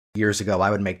Years ago, I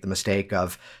would make the mistake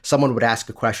of someone would ask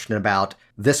a question about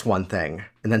this one thing,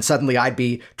 and then suddenly I'd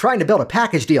be trying to build a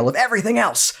package deal of everything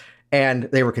else, and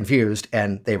they were confused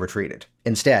and they retreated.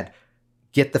 Instead,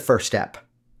 get the first step,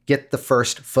 get the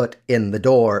first foot in the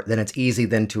door, then it's easy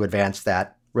then to advance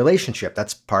that relationship.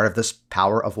 That's part of this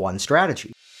power of one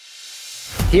strategy.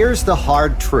 Here's the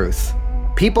hard truth.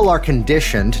 People are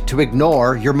conditioned to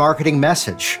ignore your marketing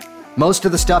message. Most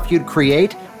of the stuff you'd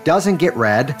create doesn't get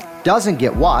read, doesn't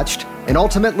get watched, and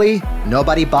ultimately,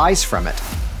 nobody buys from it.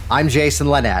 I'm Jason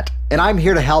Linett, and I'm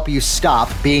here to help you stop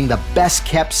being the best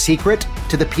kept secret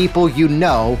to the people you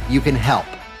know you can help.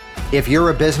 If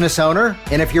you're a business owner,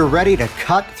 and if you're ready to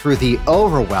cut through the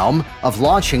overwhelm of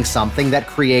launching something that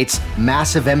creates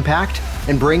massive impact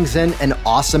and brings in an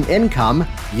awesome income,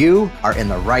 you are in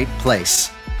the right place.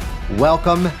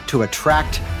 Welcome to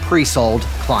Attract Pre-Sold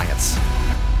Clients.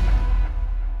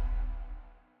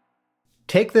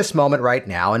 Take this moment right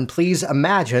now and please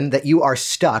imagine that you are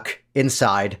stuck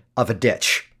inside of a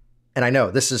ditch. And I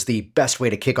know this is the best way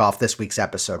to kick off this week's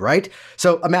episode, right?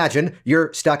 So imagine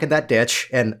you're stuck in that ditch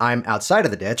and I'm outside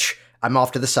of the ditch, I'm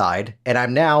off to the side, and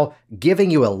I'm now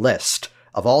giving you a list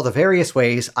of all the various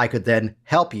ways I could then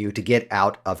help you to get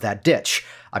out of that ditch.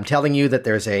 I'm telling you that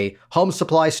there's a home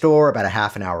supply store about a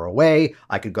half an hour away.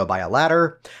 I could go buy a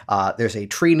ladder. There's a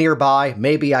tree nearby.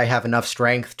 Maybe I have enough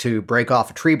strength to break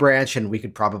off a tree branch and we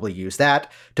could probably use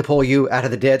that to pull you out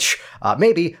of the ditch.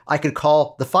 Maybe I could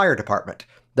call the fire department,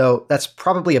 though that's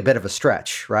probably a bit of a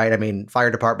stretch, right? I mean,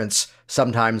 fire departments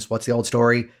sometimes, what's the old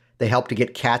story? They help to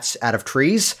get cats out of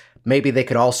trees. Maybe they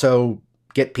could also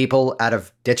get people out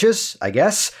of ditches, I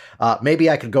guess. Maybe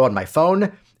I could go on my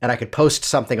phone and I could post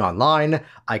something online.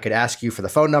 I could ask you for the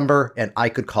phone number and I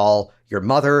could call your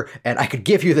mother and I could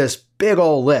give you this big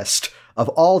old list of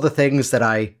all the things that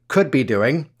I could be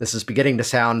doing. This is beginning to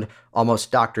sound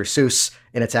almost Dr. Seuss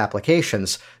in its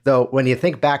applications, though when you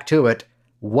think back to it,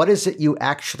 what is it you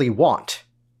actually want?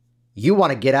 You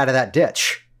want to get out of that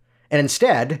ditch. And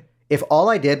instead, if all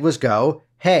I did was go,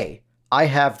 hey, I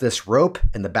have this rope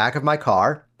in the back of my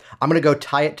car, I'm going to go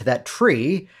tie it to that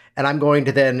tree, and I'm going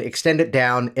to then extend it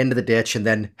down into the ditch and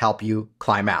then help you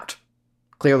climb out.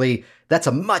 Clearly, that's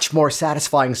a much more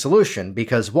satisfying solution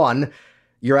because one,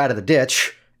 you're out of the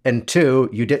ditch, and two,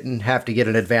 you didn't have to get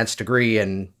an advanced degree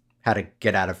in how to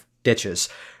get out of ditches,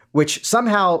 which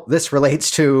somehow this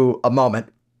relates to a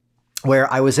moment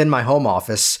where I was in my home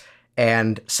office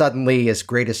and suddenly, as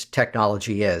great as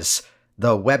technology is,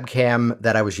 the webcam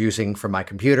that I was using for my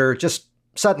computer just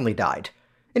suddenly died.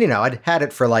 And, I'd had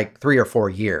it for like 3 or 4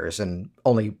 years and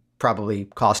only probably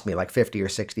cost me like $50 or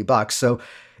 $60. So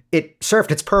it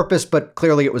served its purpose, but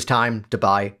clearly it was time to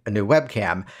buy a new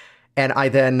webcam. And I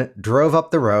then drove up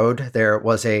the road. There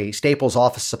was a Staples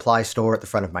office supply store at the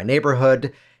front of my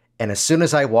neighborhood. And as soon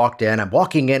as I walked in, I'm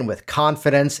walking in with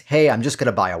confidence. Hey, I'm just going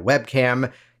to buy a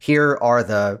webcam. Here are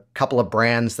the couple of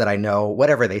brands that I know,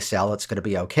 whatever they sell, it's going to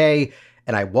be okay.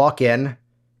 And I walk in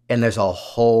and there's a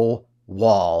whole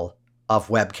wall of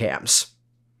webcams.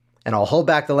 And I'll hold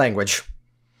back the language,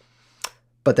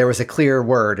 but there was a clear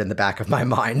word in the back of my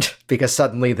mind because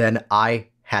suddenly then I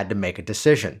had to make a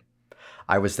decision.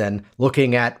 I was then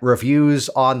looking at reviews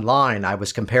online. I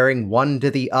was comparing one to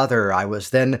the other. I was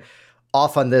then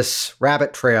off on this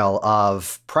rabbit trail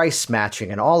of price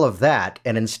matching and all of that.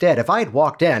 And instead, if I had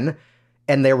walked in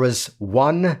and there was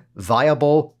one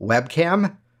viable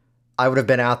webcam, I would have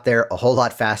been out there a whole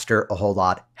lot faster, a whole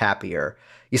lot happier.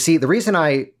 You see, the reason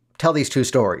I tell these two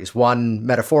stories, one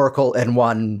metaphorical and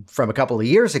one from a couple of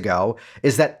years ago,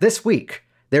 is that this week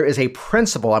there is a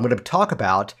principle I'm going to talk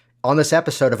about on this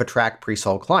episode of Attract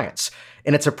Pre-Sold Clients.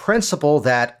 And it's a principle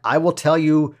that I will tell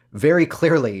you very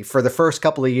clearly, for the first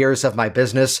couple of years of my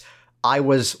business, I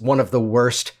was one of the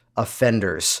worst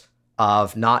offenders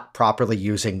of not properly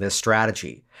using this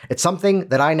strategy. It's something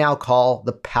that I now call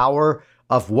the power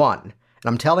of one. And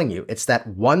I'm telling you, it's that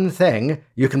one thing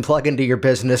you can plug into your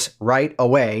business right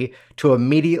away to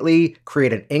immediately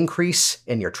create an increase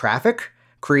in your traffic,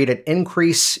 create an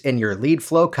increase in your lead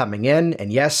flow coming in,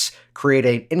 and yes, create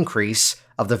an increase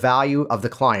of the value of the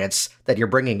clients that you're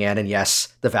bringing in, and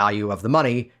yes, the value of the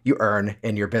money you earn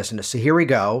in your business. So here we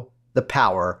go, the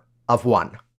power of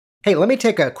one. Hey, let me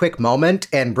take a quick moment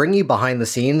and bring you behind the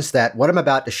scenes that what I'm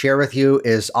about to share with you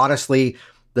is honestly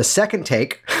the second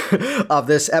take of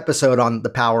this episode on the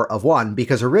power of one,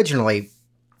 because originally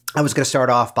I was going to start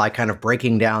off by kind of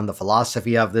breaking down the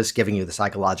philosophy of this, giving you the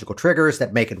psychological triggers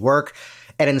that make it work.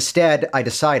 And instead, I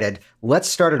decided, let's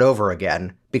start it over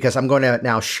again, because I'm going to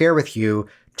now share with you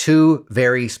two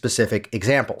very specific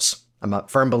examples. I'm a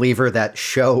firm believer that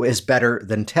show is better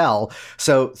than tell.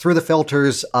 So through the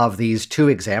filters of these two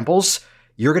examples,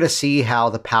 you're going to see how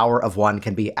the power of one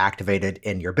can be activated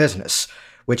in your business,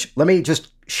 which let me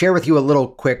just share with you a little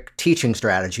quick teaching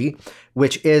strategy,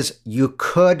 which is you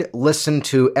could listen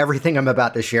to everything I'm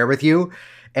about to share with you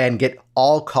and get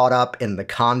all caught up in the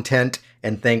content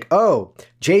and think, oh,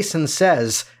 Jason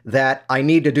says that I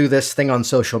need to do this thing on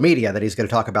social media that he's going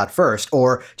to talk about first.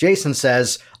 Or Jason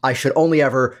says I should only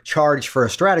ever charge for a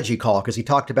strategy call because he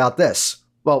talked about this.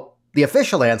 Well, the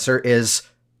official answer is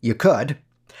you could.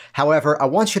 However, I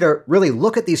want you to really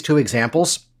look at these two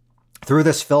examples through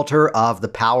this filter of the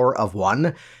power of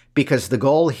one, because the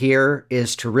goal here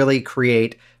is to really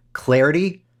create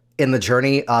clarity in the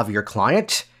journey of your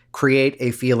client, create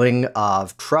a feeling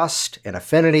of trust and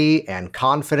affinity and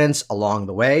confidence along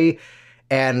the way.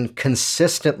 And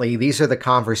consistently, these are the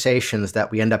conversations that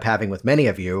we end up having with many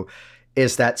of you,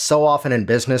 is that so often in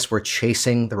business, we're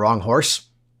chasing the wrong horse.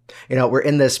 We're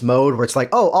in this mode where it's like,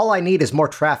 oh, all I need is more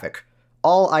traffic.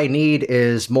 All I need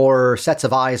is more sets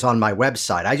of eyes on my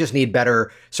website. I just need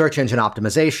better search engine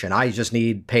optimization. I just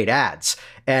need paid ads.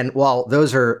 And while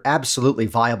those are absolutely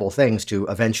viable things to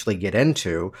eventually get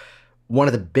into, one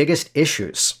of the biggest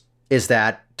issues is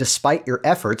that despite your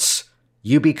efforts,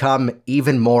 you become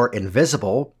even more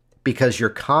invisible because your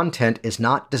content is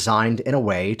not designed in a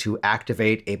way to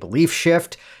activate a belief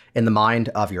shift in the mind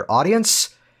of your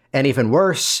audience. And even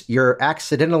worse, you're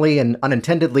accidentally and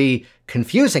unintendedly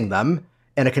confusing them,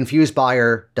 and a confused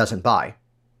buyer doesn't buy.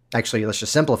 Actually, let's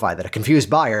just simplify that. A confused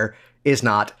buyer is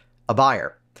not a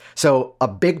buyer. So a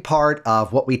big part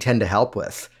of what we tend to help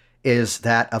with is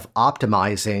that of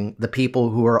optimizing the people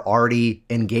who are already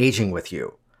engaging with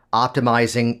you,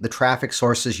 optimizing the traffic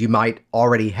sources you might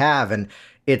already have. And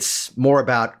it's more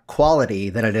about quality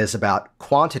than it is about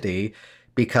quantity,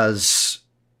 because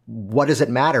what does it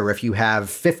matter if you have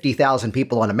 50,000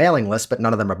 people on a mailing list, but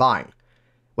none of them are buying?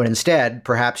 When instead,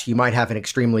 perhaps you might have an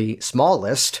extremely small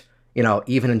list,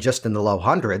 even just in the low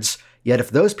hundreds, yet if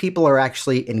those people are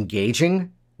actually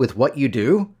engaging with what you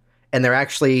do, and they're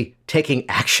actually taking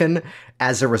action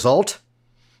as a result,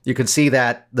 you can see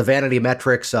that the vanity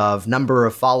metrics of number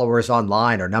of followers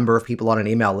online or number of people on an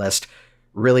email list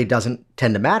really doesn't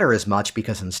tend to matter as much,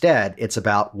 because instead it's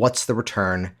about what's the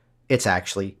return it's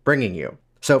actually bringing you.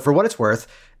 So for what it's worth,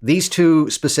 these two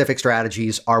specific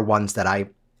strategies are ones that I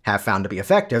have found to be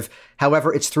effective.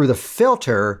 However, it's through the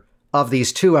filter of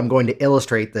these two I'm going to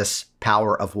illustrate this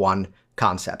power of one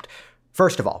concept.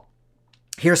 First of all,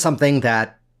 here's something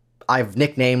that I've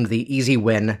nicknamed the Easy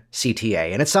Win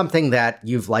CTA, and it's something that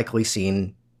you've likely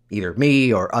seen either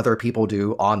me or other people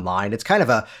do online. It's kind of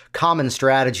a common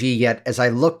strategy, yet as I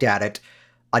looked at it,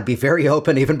 I'd be very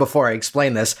open even before I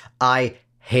explain this, I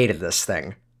hated this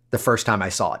thing the first time I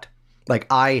saw it.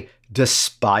 I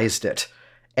despised it.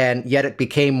 And yet it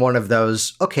became one of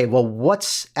those, okay, well,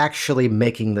 what's actually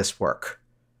making this work?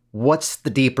 What's the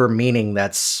deeper meaning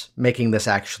that's making this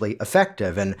actually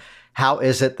effective? And how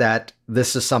is it that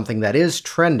this is something that is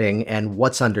trending, and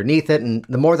what's underneath it? And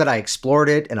the more that I explored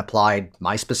it and applied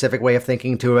my specific way of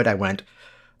thinking to it, I went,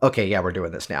 okay, yeah, we're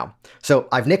doing this now. So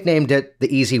I've nicknamed it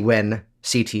the Easy Win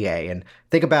CTA. And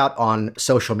think about on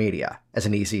social media as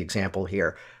an easy example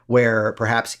here, where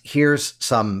perhaps here's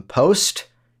some post,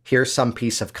 here's some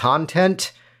piece of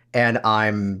content, and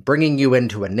I'm bringing you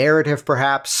into a narrative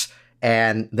perhaps,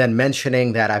 and then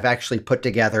mentioning that I've actually put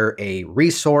together a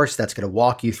resource that's going to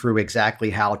walk you through exactly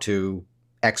how to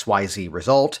XYZ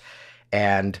result,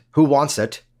 and who wants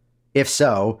it? If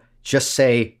so, just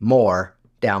say more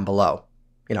down below.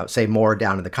 Say more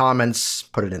down in the comments,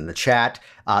 put it in the chat.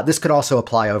 This could also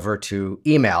apply over to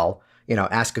email,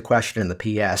 ask a question in the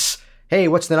PS. Hey,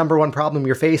 what's the number one problem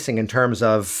you're facing in terms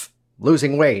of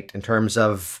losing weight, in terms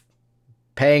of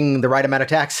paying the right amount of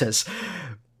taxes?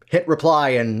 Hit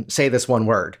reply and say this one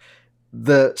word.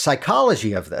 The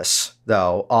psychology of this,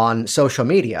 though, on social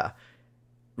media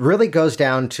really goes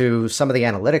down to some of the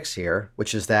analytics here,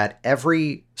 which is that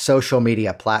every social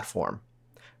media platform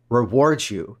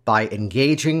rewards you by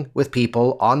engaging with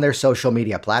people on their social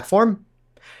media platform,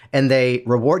 and they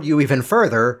reward you even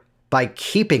further by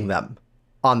keeping them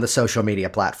on the social media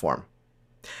platform.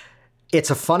 It's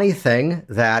a funny thing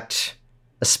that,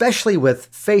 especially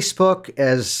with Facebook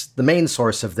as the main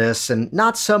source of this, and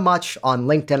not so much on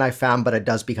LinkedIn I found, but it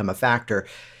does become a factor.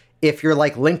 If you're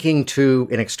linking to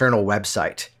an external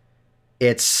website,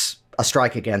 it's a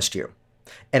strike against you.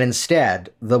 And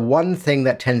instead, the one thing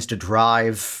that tends to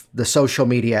drive the social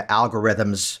media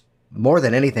algorithms more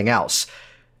than anything else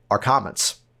are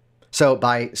comments. So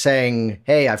by saying,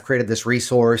 hey, I've created this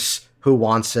resource, who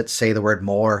wants it? Say the word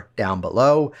more down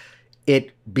below.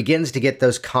 it begins to get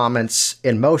those comments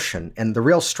in motion. And the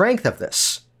real strength of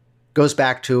this goes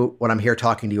back to what I'm here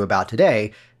talking to you about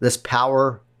today, this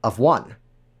power of one.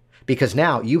 Because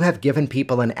now you have given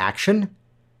people an action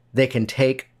they can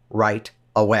take right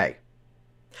away.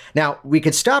 Now, we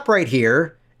could stop right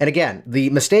here. And again, the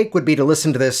mistake would be to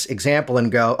listen to this example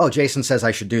and go, oh, Jason says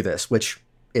I should do this, which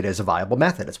it is a viable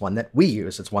method. It's one that we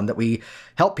use. It's one that we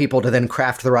help people to then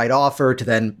craft the right offer to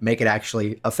then make it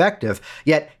actually effective.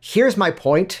 Yet here's my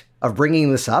point of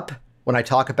bringing this up when I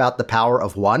talk about the power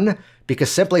of one,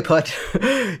 because simply put,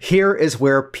 here is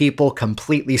where people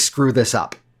completely screw this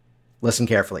up. Listen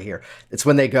carefully here. It's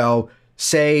when they go,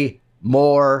 say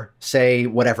more, say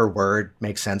whatever word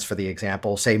makes sense for the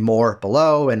example, say more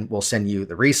below, and we'll send you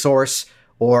the resource.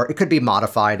 Or it could be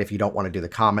modified if you don't want to do the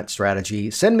comment strategy.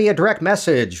 Send me a direct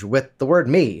message with the word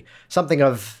me, something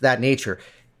of that nature.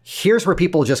 Here's where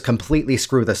people just completely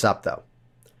screw this up, though.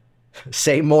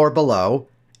 Say more below,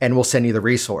 and we'll send you the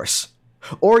resource.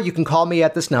 Or you can call me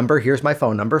at this number. Here's my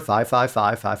phone number,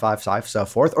 555-555, so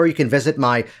forth. Or you can visit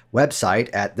my website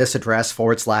at this address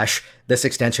 / this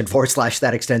extension /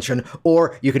 that extension.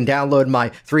 Or you can download my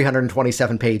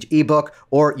 327-page ebook.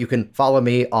 Or you can follow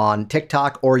me on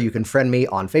TikTok. Or you can friend me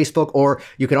on Facebook. Or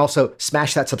you can also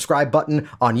smash that subscribe button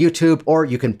on YouTube. Or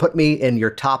you can put me in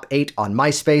your top 8 on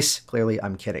MySpace. Clearly,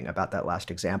 I'm kidding about that last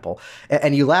example.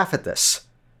 And you laugh at this.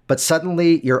 But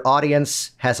suddenly your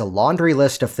audience has a laundry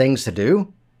list of things to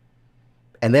do,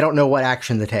 and they don't know what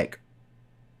action to take.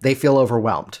 They feel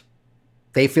overwhelmed.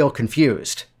 They feel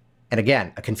confused. And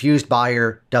again, a confused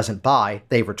buyer doesn't buy.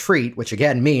 They retreat, which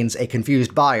again means a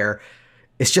confused buyer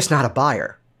is just not a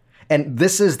buyer. And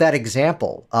this is that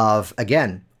example of,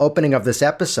 again, opening of this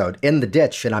episode in the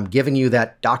ditch, and I'm giving you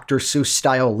that Dr. Seuss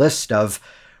style list of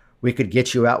we could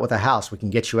get you out with a house. We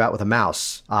can get you out with a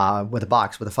mouse, with a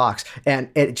box, with a fox. And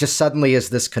it just suddenly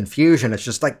is this confusion. It's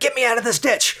just like, get me out of this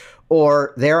ditch.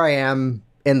 Or there I am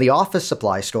in the office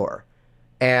supply store,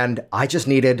 and I just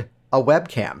needed a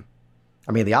webcam.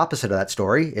 I mean, the opposite of that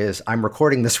story is I'm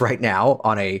recording this right now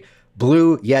on a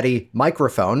Blue Yeti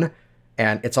microphone,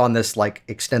 and it's on this like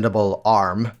extendable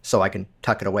arm so I can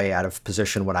tuck it away out of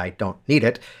position when I don't need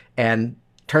it. And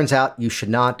turns out you should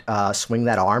not swing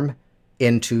that arm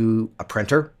into a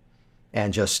printer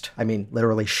and just,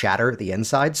 literally shatter the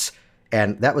insides.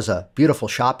 And that was a beautiful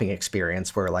shopping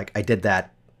experience where like I did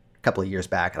that a couple of years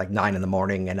back, like 9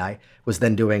 a.m. And I was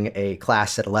then doing a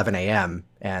class at 11 a.m.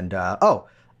 And,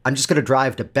 I'm just going to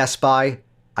drive to Best Buy.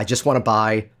 I just want to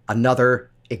buy another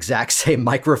exact same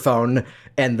microphone,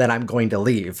 and then I'm going to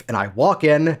leave. And I walk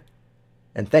in,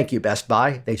 and thank you, Best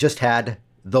Buy. They just had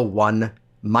the one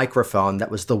microphone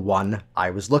that was the one I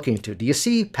was looking to. Do you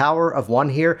see power of one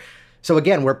here? So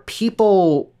again, where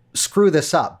people screw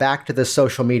this up, back to this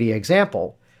social media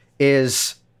example,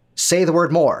 is say the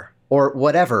word more, or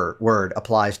whatever word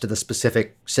applies to the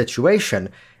specific situation,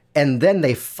 and then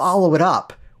they follow it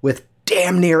up with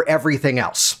damn near everything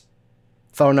else.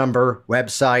 Phone number,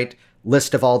 website,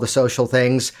 list of all the social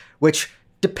things, which,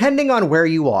 depending on where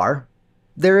you are,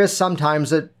 there is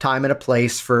sometimes a time and a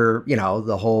place for,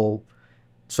 the whole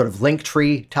sort of link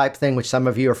tree type thing, which some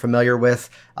of you are familiar with.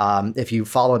 If you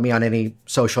follow me on any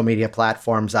social media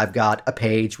platforms, I've got a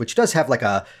page which does have like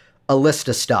a list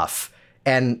of stuff.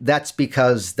 And that's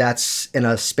because that's in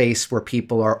a space where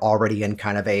people are already in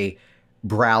kind of a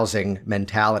browsing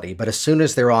mentality. But as soon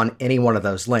as they're on any one of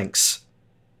those links,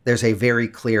 there's a very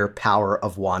clear power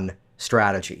of one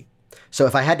strategy. So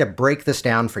if I had to break this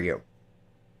down for you,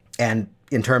 and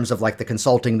in terms of like the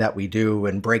consulting that we do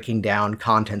and breaking down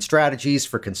content strategies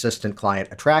for consistent client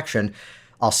attraction,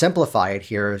 I'll simplify it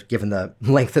here, given the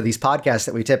length of these podcasts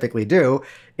that we typically do.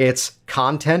 It's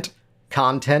content,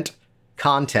 content,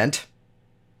 content.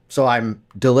 So I'm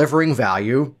delivering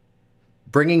value,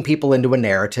 bringing people into a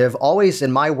narrative, always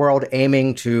in my world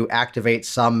aiming to activate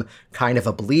some kind of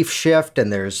a belief shift.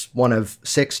 And there's one of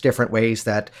 6 different ways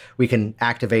that we can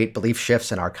activate belief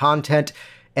shifts in our content.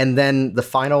 And then the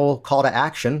final call to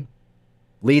action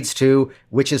leads to,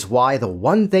 which is why the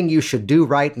one thing you should do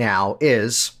right now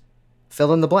is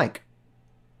fill in the blank.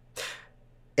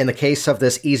 In the case of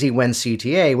this Easy Win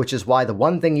CTA, which is why the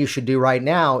one thing you should do right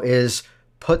now is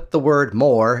put the word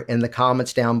more in the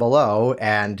comments down below,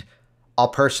 and I'll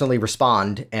personally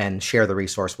respond and share the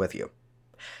resource with you.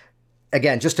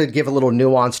 Again, just to give a little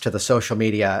nuance to the social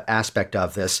media aspect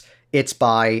of this, it's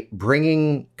by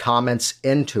bringing comments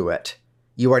into it.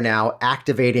 You are now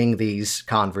activating these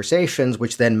conversations,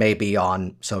 which then may be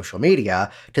on social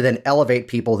media, to then elevate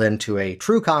people then to a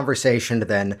true conversation, to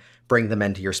then bring them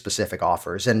into your specific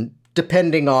offers. And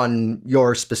depending on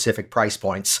your specific price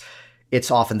points, it's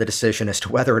often the decision as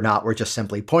to whether or not we're just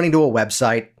simply pointing to a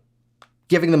website,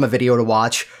 giving them a video to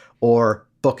watch, or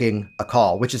booking a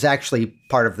call, which is actually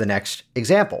part of the next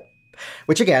example.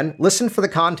 Which again, listen for the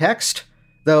context,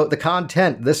 though the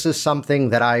content, this is something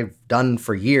that I've done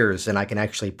for years, and I can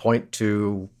actually point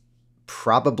to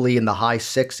probably in the high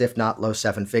six, if not low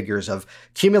seven figures of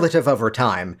cumulative over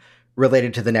time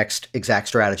related to the next exact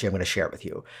strategy I'm going to share with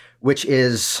you, which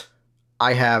is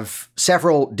I have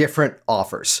several different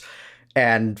offers.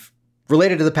 And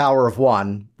related to the power of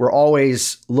one, we're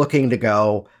always looking to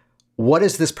go, what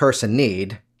does this person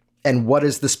need? And what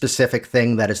is the specific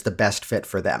thing that is the best fit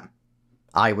for them?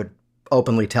 I would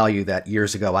openly tell you that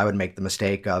years ago, I would make the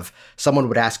mistake of someone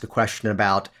would ask a question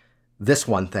about this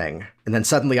one thing, and then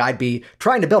suddenly I'd be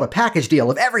trying to build a package deal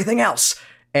of everything else,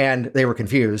 and they were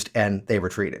confused and they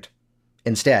retreated.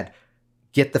 Instead,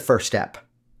 get the first step,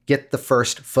 get the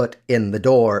first foot in the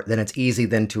door, then it's easy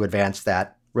then to advance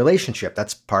that relationship.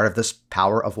 That's part of this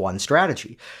power of one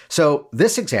strategy. So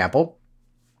this example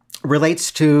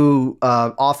relates to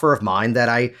an offer of mine that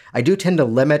I do tend to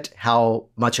limit how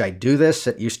much I do this.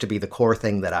 It used to be the core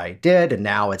thing that I did, and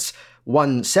now it's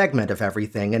one segment of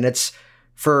everything. And it's,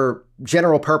 for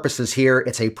general purposes here,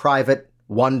 it's a private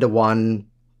one-to-one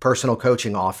personal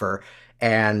coaching offer.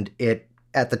 And it,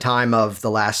 at the time of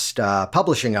the last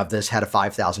publishing of this, had a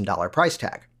 $5,000 price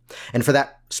tag. And for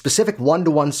that specific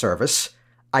one-to-one service,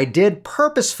 I did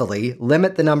purposefully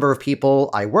limit the number of people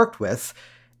I worked with,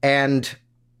 and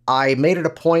I made it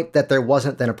a point that there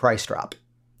wasn't then a price drop.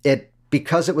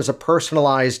 Because it was a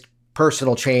personalized,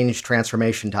 personal change,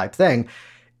 transformation type thing,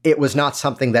 it was not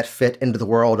something that fit into the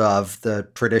world of the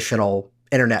traditional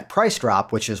internet price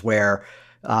drop, which is where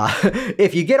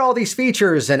if you get all these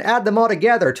features and add them all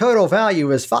together, total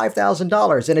value is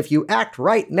 $5,000. And if you act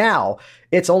right now,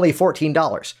 it's only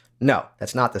 $14. No,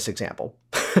 that's not this example.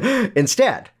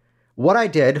 Instead, what I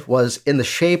did was in the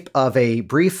shape of a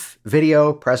brief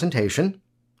video presentation,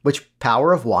 which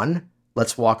power of one,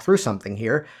 let's walk through something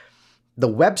here. The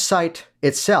website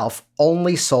itself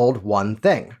only sold one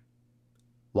thing.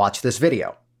 Watch this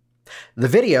video. The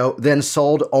video then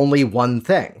sold only one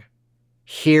thing.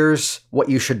 Here's what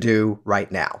you should do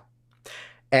right now.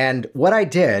 And what I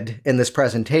did in this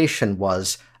presentation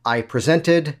was I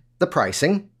presented the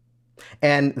pricing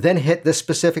and then hit this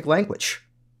specific language.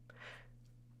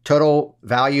 Total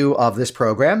value of this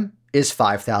program is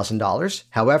 $5,000.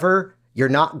 However, you're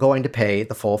not going to pay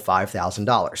the full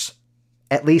 $5,000,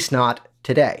 at least not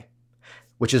today,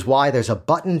 which is why there's a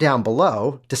button down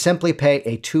below to simply pay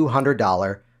a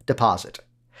 $200 deposit.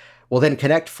 We'll then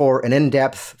connect for an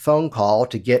in-depth phone call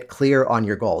to get clear on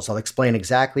your goals. I'll explain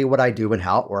exactly what I do and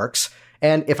how it works.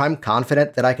 And if I'm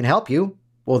confident that I can help you,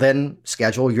 we'll then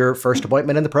schedule your first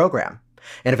appointment in the program.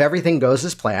 And if everything goes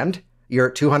as planned, your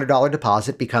 $200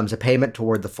 deposit becomes a payment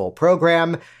toward the full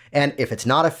program. And if it's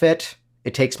not a fit,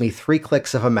 it takes me 3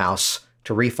 clicks of a mouse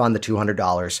to refund the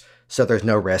 $200, so there's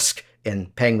no risk in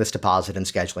paying this deposit and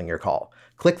scheduling your call.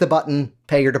 Click the button,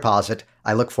 pay your deposit.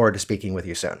 I look forward to speaking with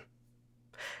you soon.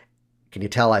 Can you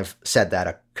tell I've said that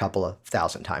a couple of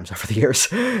thousand times over the years?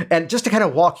 And just to kind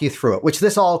of walk you through it, which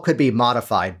this all could be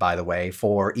modified, by the way,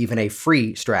 for even a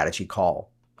free strategy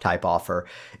call type offer.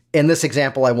 In this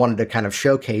example, I wanted to kind of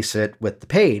showcase it with the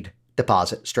paid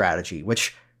deposit strategy,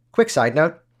 which, quick side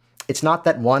note, it's not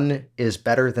that one is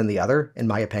better than the other, in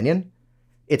my opinion.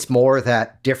 It's more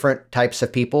that different types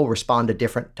of people respond to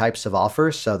different types of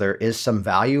offers. So there is some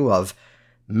value of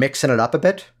mixing it up a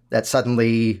bit, that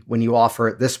suddenly when you offer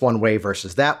it this one way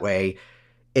versus that way,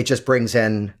 it just brings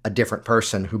in a different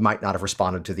person who might not have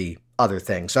responded to the other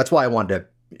thing. So that's why I wanted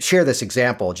to share this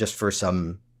example just for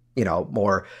some,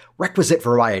 more requisite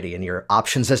variety in your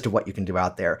options as to what you can do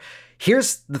out there.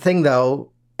 Here's the thing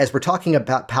though, as we're talking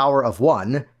about power of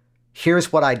one,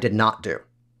 here's what I did not do.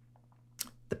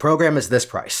 The program is this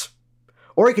price.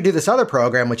 Or you could do this other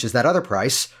program, which is that other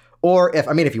price. Or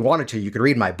if you wanted to, you could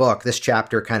read my book. This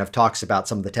chapter kind of talks about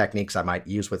some of the techniques I might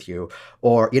use with you.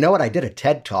 Or, you know what, I did a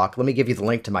TED Talk. Let me give you the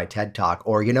link to my TED Talk.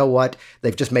 Or, you know what,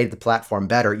 they've just made the platform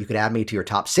better. You could add me to your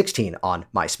top 16 on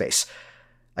MySpace.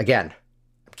 Again,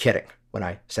 I'm kidding when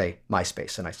I say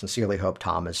MySpace, and I sincerely hope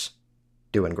Tom is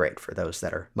doing great for those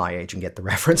that are my age and get the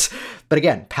reference. But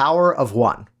again, power of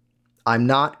one. I'm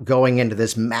not going into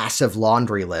this massive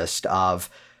laundry list of,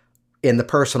 in the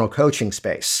personal coaching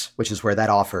space, which is where that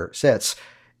offer sits,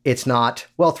 it's not,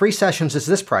 3 sessions is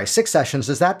this price, 6 sessions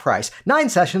is that price, 9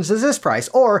 sessions is this price,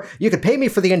 or you could pay me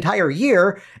for the entire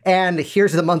year and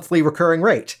here's the monthly recurring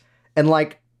rate. And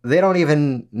they don't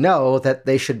even know that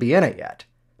they should be in it yet.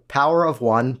 Power of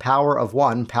one, power of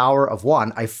one, power of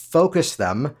one. I focus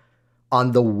them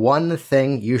on the one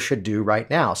thing you should do right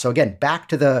now. So again, back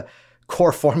to the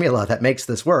core formula that makes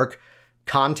this work: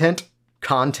 content,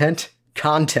 content,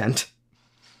 content.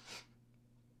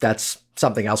 That's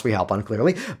something else we help on,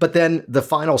 clearly. But then the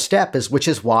final step is, which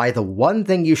is why the one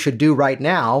thing you should do right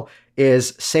now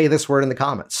is say this word in the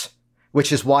comments.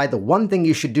 Which is why the one thing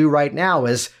you should do right now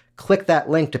is click that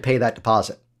link to pay that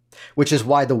deposit. Which is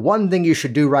why the one thing you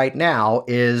should do right now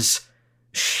is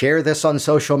share this on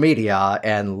social media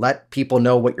and let people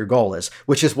know what your goal is.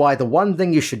 Which is why the one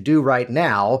thing you should do right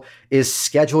now is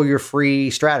schedule your free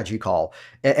strategy call.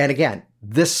 And again,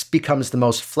 this becomes the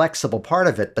most flexible part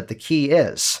of it, but the key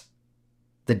is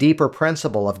the deeper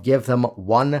principle of give them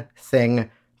one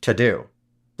thing to do.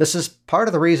 This is part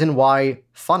of the reason why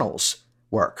funnels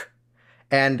work.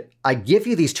 And I give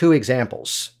you these two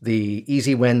examples, the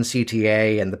Easy Win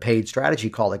CTA and the paid strategy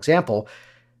call example,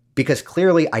 because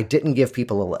clearly I didn't give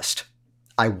people a list.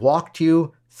 I walked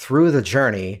you through the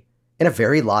journey in a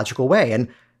very logical way. And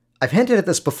I've hinted at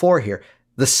this before here.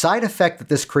 The side effect that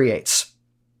this creates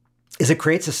is it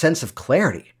creates a sense of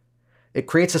clarity. It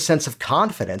creates a sense of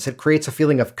confidence. It creates a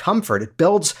feeling of comfort. It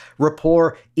builds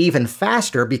rapport even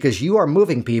faster because you are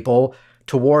moving people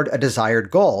toward a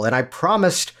desired goal. And I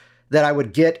promised that I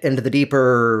would get into the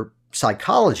deeper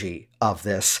psychology of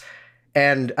this.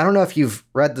 And I don't know if you've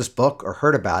read this book or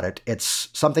heard about it. It's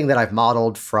something that I've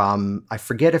modeled from, I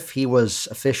forget if he was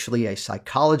officially a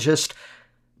psychologist,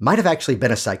 might have actually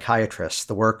been a psychiatrist,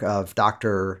 the work of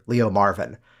Dr. Leo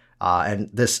Marvin. And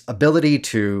this ability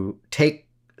to take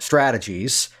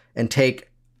strategies and take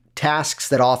tasks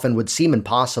that often would seem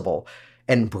impossible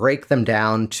and break them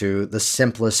down to the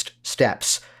simplest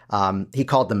steps. He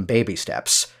called them baby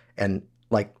steps. And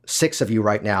like 6 of you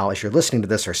right now, as you're listening to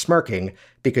this, are smirking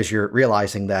because you're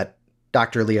realizing that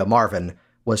Dr. Leo Marvin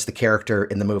was the character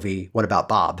in the movie What About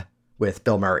Bob with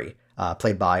Bill Murray,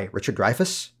 played by Richard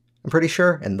Dreyfuss, I'm pretty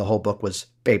sure. And the whole book was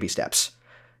baby steps.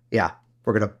 Yeah,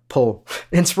 we're going to pull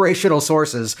inspirational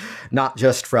sources, not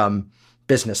just from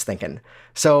business thinking.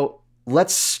 So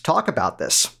let's talk about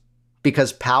this,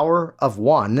 because power of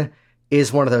one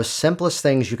is one of those simplest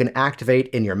things you can activate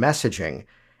in your messaging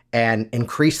and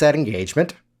increase that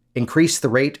engagement, increase the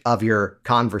rate of your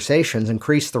conversations,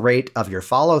 increase the rate of your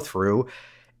follow-through.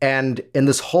 And in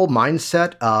this whole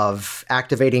mindset of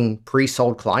activating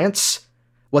pre-sold clients,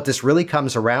 what this really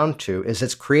comes around to is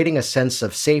it's creating a sense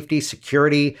of safety,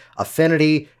 security,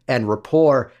 affinity, and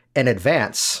rapport in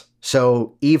advance.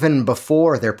 So even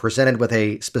before they're presented with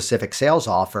a specific sales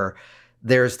offer,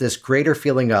 there's this greater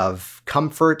feeling of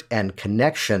comfort and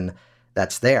connection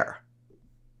that's there.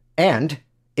 And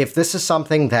if this is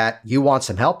something that you want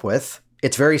some help with,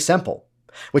 it's very simple,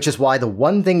 which is why the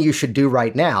one thing you should do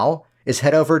right now is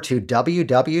head over to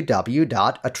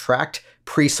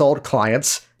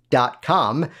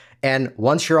www.attractpresoldclients.com. And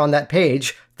once you're on that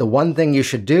page, the one thing you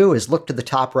should do is look to the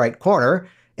top right corner,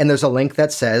 and there's a link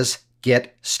that says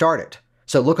Get Started.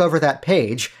 So look over that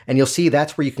page, and you'll see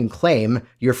that's where you can claim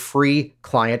your free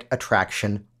client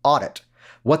attraction audit.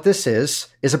 What this is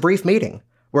a brief meeting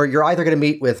where you're either going to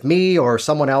meet with me or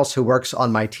someone else who works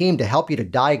on my team to help you to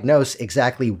diagnose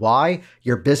exactly why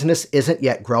your business isn't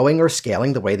yet growing or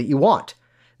scaling the way that you want.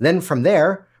 Then from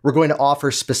there, we're going to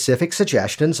offer specific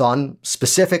suggestions on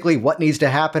specifically what needs to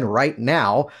happen right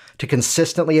now to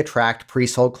consistently attract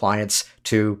pre-sold clients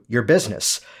to your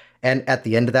business. And at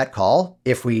the end of that call,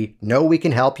 if we know we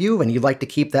can help you and you'd like to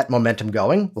keep that momentum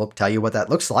going, we'll tell you what that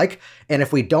looks like. And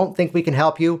if we don't think we can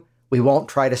help you, we won't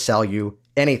try to sell you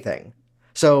anything.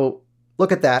 So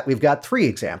look at that. We've got 3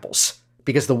 examples,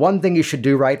 because the one thing you should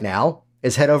do right now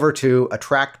is head over to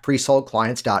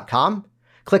attractpresoldclients.com,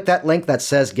 click that link that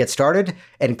says Get Started,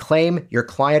 and claim your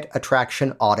client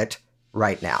attraction audit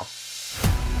right now.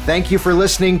 Thank you for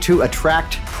listening to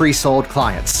Attract Pre-Sold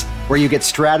Clients, where you get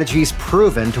strategies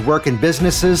proven to work in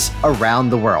businesses around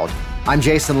the world. I'm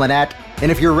Jason Linett, and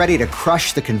if you're ready to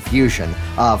crush the confusion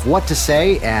of what to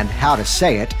say and how to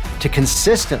say it to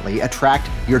consistently attract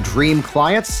your dream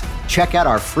clients, check out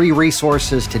our free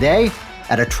resources today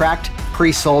at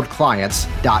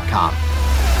attractpresoldclients.com.